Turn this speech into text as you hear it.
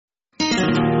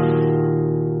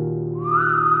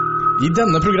I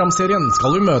denne programserien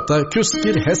skal vi møte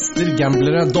kusker, hester,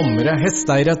 gamblere, dommere,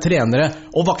 hesteeiere, trenere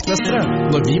og vaktmestere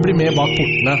når vi blir med bak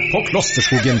portene på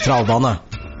Klosterskogen travbane.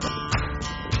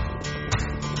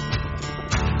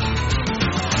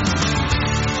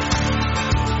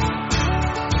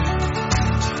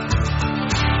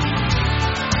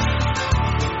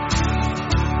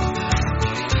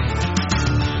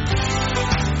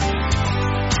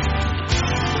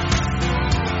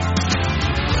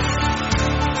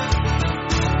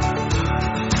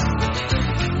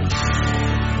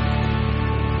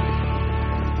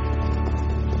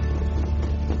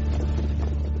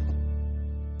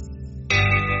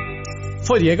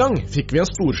 Forrige gang fikk vi en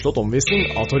storslått omvisning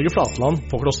av Torget Flatland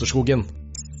på Klosterskogen.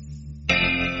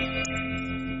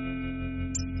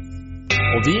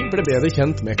 Og vi ble bedre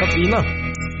kjent med Katrine.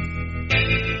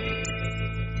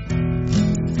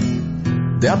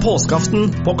 Det er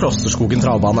påskeaften på Klosterskogen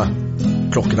travbane.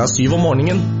 Klokken er 7 om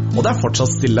morgenen, og det er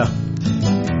fortsatt stille.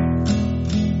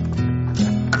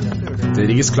 Det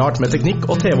rigges klart med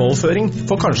teknikk og TV-overføring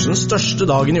for kanskje den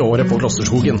største dagen i året på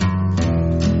Klosterskogen.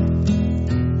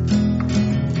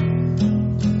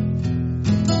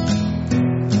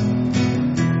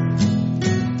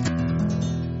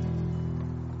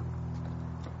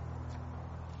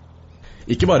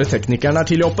 Ikke bare teknikeren er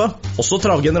tidlig oppe, også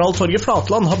travgeneral Torget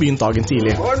Flatland har begynt dagen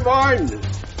tidlig. Morgen!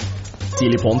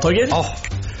 Tidlig på'n, Torger?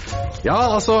 Ja,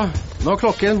 altså, når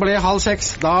klokken ble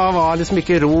 5:30, da var liksom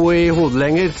ikke ro i hodet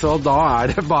lenger, så da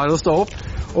er det bare å stå opp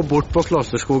og bort på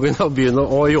Klosterskogen og begynne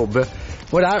å jobbe.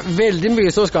 For det er veldig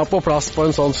mye som skal på plass på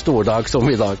en sånn stordag som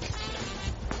i dag.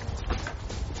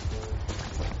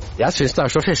 Jeg synes det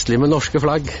er så festlig med norske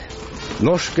flagg.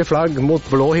 Norske flagg mot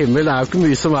blå himmel, det er jo ikke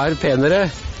mye som er penere.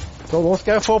 Så nå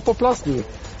skal jeg få på plass de.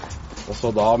 Og så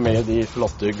da med de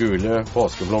flotte gule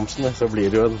påskeblomstene, så blir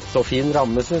det jo en så fin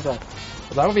ramme, synes jeg.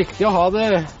 Og det er jo viktig å ha det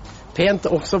pent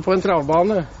også på en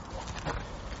travbane.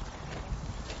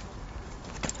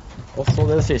 Og så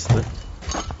det siste.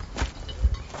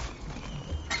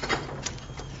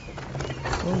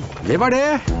 Det var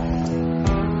det.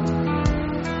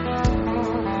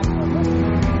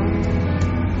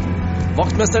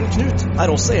 Vaktmesteren Knut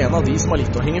er også en av de som har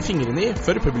litt å henge fingrene i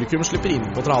før publikum slipper inn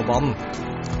på travbanen.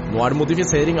 Nå er det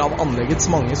modifisering av anleggets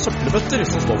mange søppelbøtter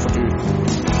som står for tur.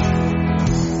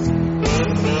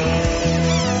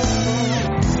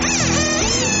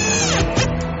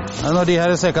 Når de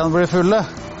her sekkene blir fulle,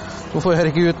 så får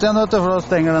jeg ikke ut igjen, vet du, for da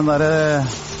stenger den der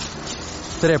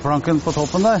treplanken på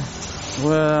toppen der.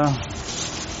 Og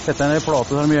setter den i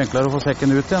plate, så er det mye enklere å få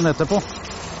sekken ut igjen etterpå.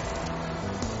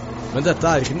 Men dette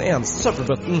er ikke den eneste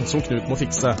søppelbøtten som Knut må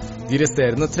fikse. De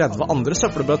resterende 30 andre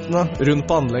søppelbøttene rundt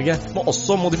på anlegget må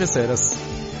også modifiseres.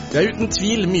 Det er uten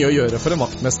tvil mye å gjøre for en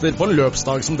vaktmester på en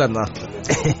løpsdag som denne.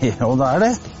 Jo, det er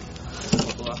det.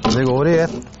 Det går i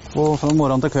ett fra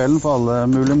morgen til kvelden på alle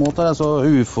mulige måter. Det er så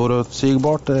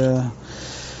uforutsigbart.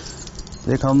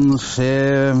 Det kan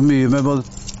skje mye med både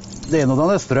det ene og det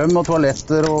andre. Strøm og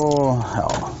toaletter og ja,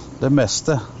 det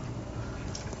meste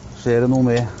skjer det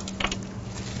noe med.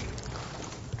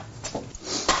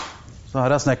 Så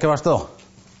her er snekkerverksted da.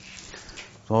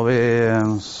 Så har vi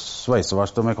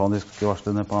sveiseverksted og mekanisk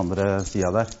verksted nede på andre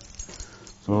siden der.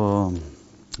 Så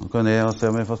nå kan vi ned og se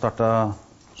om vi får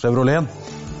startet Chevroleten.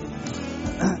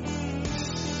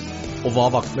 Og hva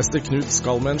vaktmester Knut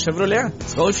skal med en Chevrolet,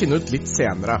 skal vi finne ut litt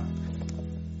senere.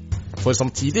 For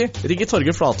samtidig rigger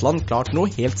Torget Flatland klart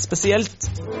noe helt spesielt.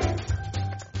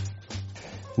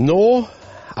 Nå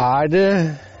er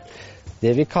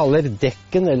det vi kaller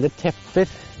dekken eller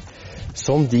tepper,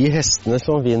 som de hestene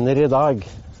som vinner i dag,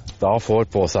 da får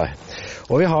på seg.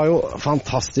 Og vi har jo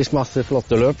fantastisk masse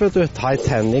flotte løp, vet du.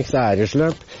 Titanics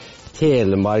æresløp,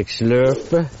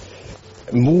 Telemarksløpet,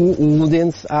 Mo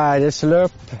Odins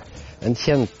æresløp, den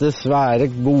kjente,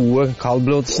 svære, gode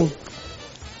kaldblodsen,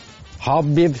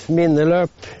 Habibs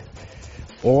minneløp,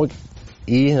 og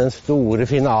i den store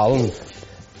finalen,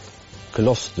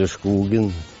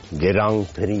 Klosterskogen Grand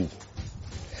Prix.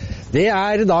 Det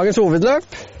er dagens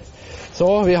hovedløp. Så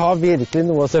vi har virkelig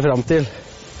noe å se frem til.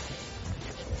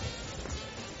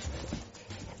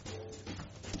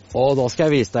 Og da skal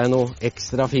jeg vise deg noe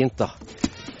ekstra fint da.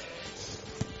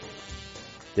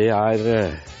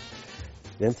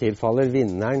 Den tilfaller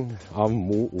vinneren av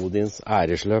Mo Odins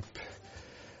æresløp.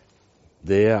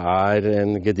 Det er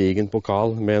en gedigen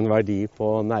pokal med en verdi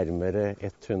på nærmere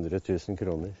 100 000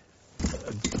 kroner.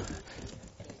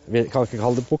 Vi kan ikke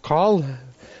kalle det pokal,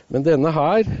 men denne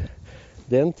her,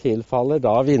 den tilfaller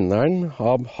da vinneren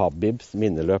av Habibs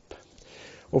minneløp.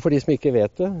 Og for de som ikke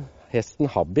vet det, hesten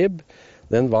Habib,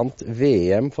 Den vant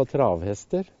VM for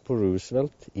travhester på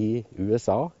Roosevelt i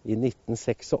USA i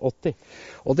 1986.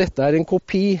 Og dette er en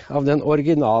kopi av den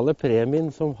originale premien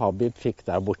som Habib fikk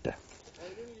der borte.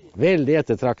 Veldig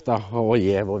ettertraktet og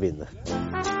gjev å vinne.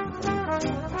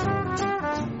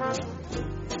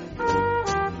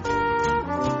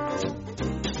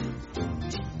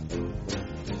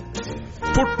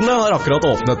 Portene har akkurat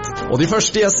åpnet, og de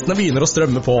første gjestene begynner å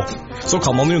strømme på. Så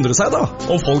kan man jo undre seg da,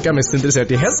 om folk er mest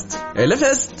interessert i hest eller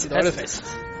fest. Da er det fest.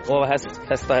 Og hest og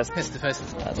hest. Hestefest.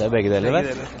 Ja, det er begge deler, vel?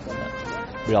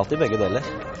 Det blir alltid begge deler.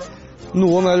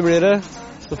 Noen øl blir det,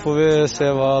 så får vi se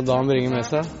hva dagen bringer med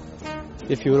seg.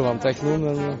 I fjor vant jeg ikke noe,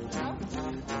 men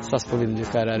sass på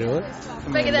vinddykker her i år.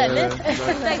 Begge deler.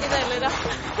 Begge deler, ja.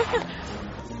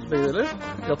 Begge deler?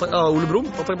 Ja takk, Ole Brumm.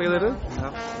 Ja takk, begge deler. Ja.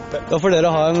 Da får dere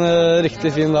ha en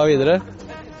riktig fin dag videre.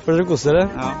 Får dere kose dere.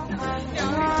 Ja.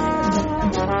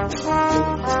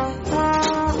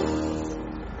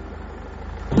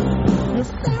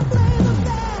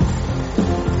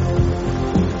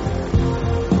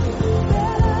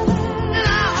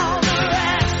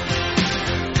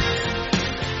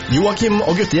 Joakim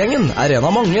og guttegjengen er en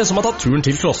av mange som har tatt turen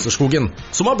til Klosterskogen,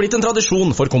 som har blitt en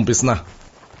tradisjon for kompisene.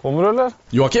 Kommer du, eller?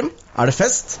 Joakim, er det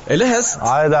fest eller hest?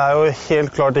 Nei, det er jo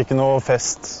helt klart ikke noe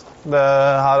fest.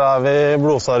 Her er vi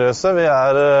blodseriøse. Vi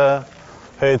er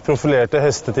høyt profilerte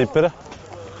hestetippere.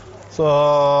 Så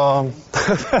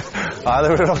nei, det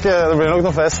blir nok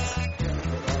noe fest.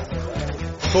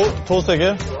 To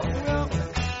stykker.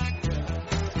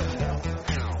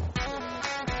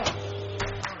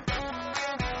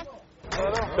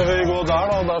 Skal vi gå der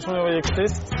da, der som vi gikk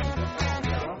sist?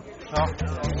 Ja.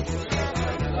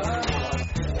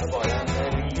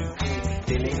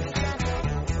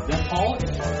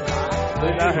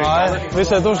 Nei, vi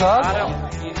setter oss her.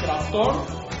 I traktoren.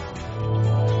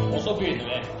 Og så begynner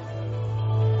vi.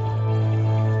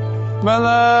 Men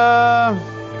der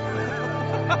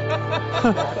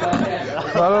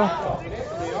da.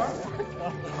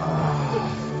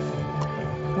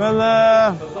 Men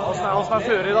Åssen er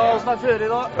føre i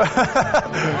dag?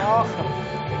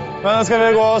 Men skal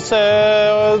vi gå og se,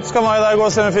 skal meg og deg gå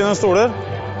og se om vi finner stoler?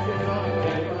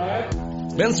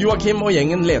 Mens Joakim og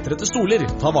gjengen leter etter stoler,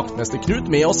 tar vaktmester Knut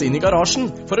med oss inn i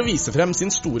garasjen for å vise frem sin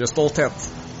store stolthet.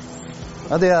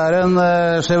 Ja, det er en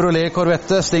Chevrolet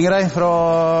Corvette Stingray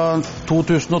fra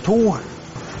 2002.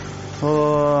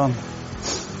 Og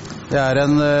det er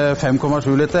en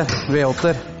 5,7 liter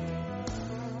V8-er.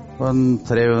 Og en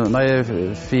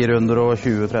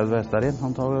 420-30 hester inn,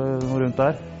 antagelig noe rundt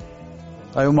der.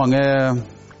 Det er jo mange,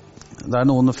 det er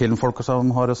noen filmfolk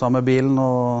som har det samme bilen,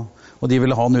 og de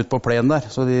ville ha den ut på plen der,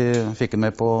 så de fikk den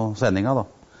med på sendinga da.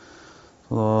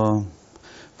 Så da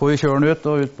får vi kjøre den ut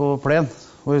og ut på plen,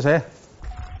 får vi se.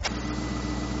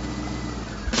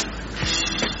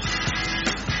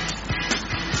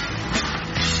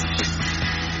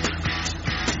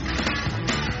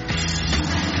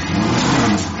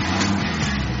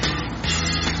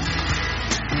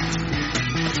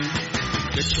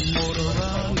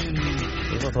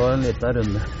 Vi får ta en liten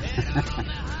runde.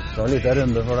 Ta en liten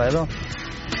runde for deg da.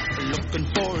 Looking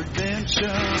for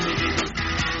adventure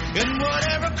and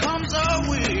whatever comes our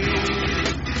way.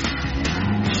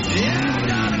 Yeah,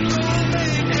 gotta go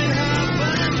make it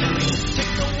happen.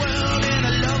 Take the world in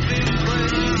a loving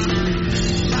embrace.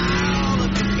 Fly all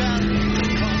of the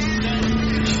guns constant.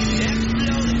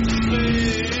 Explode into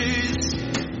space.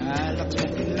 I love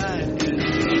smoking like it.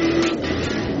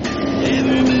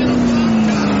 Every bit of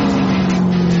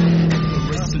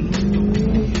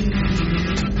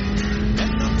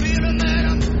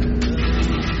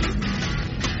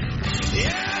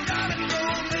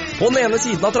På den ene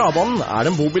siden av travbanen er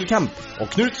det en bobilcamp, og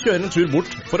Knut kjører en tur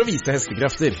bort for å vise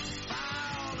hestekrefter.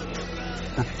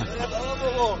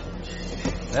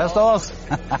 Det er stas.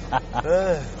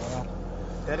 Her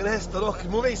er det hester, dere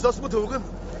må vise oss motoren.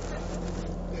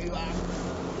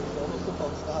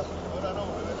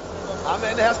 Ja,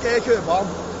 men her skal jeg kjøpe den.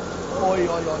 Oi.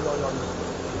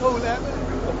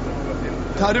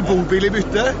 Tar du bobil i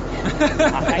bytte?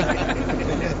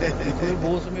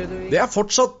 Det er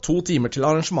fortsatt 2 timer til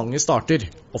arrangementet starter,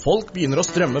 og folk begynner å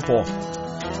strømme på.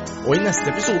 Og i neste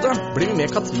episode blir vi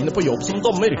med Katrine på jobb som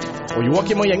dommer, og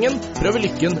Joakim og gjengen prøver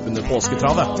lykken under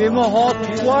Påsketravet. Vi må ha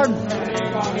toeren.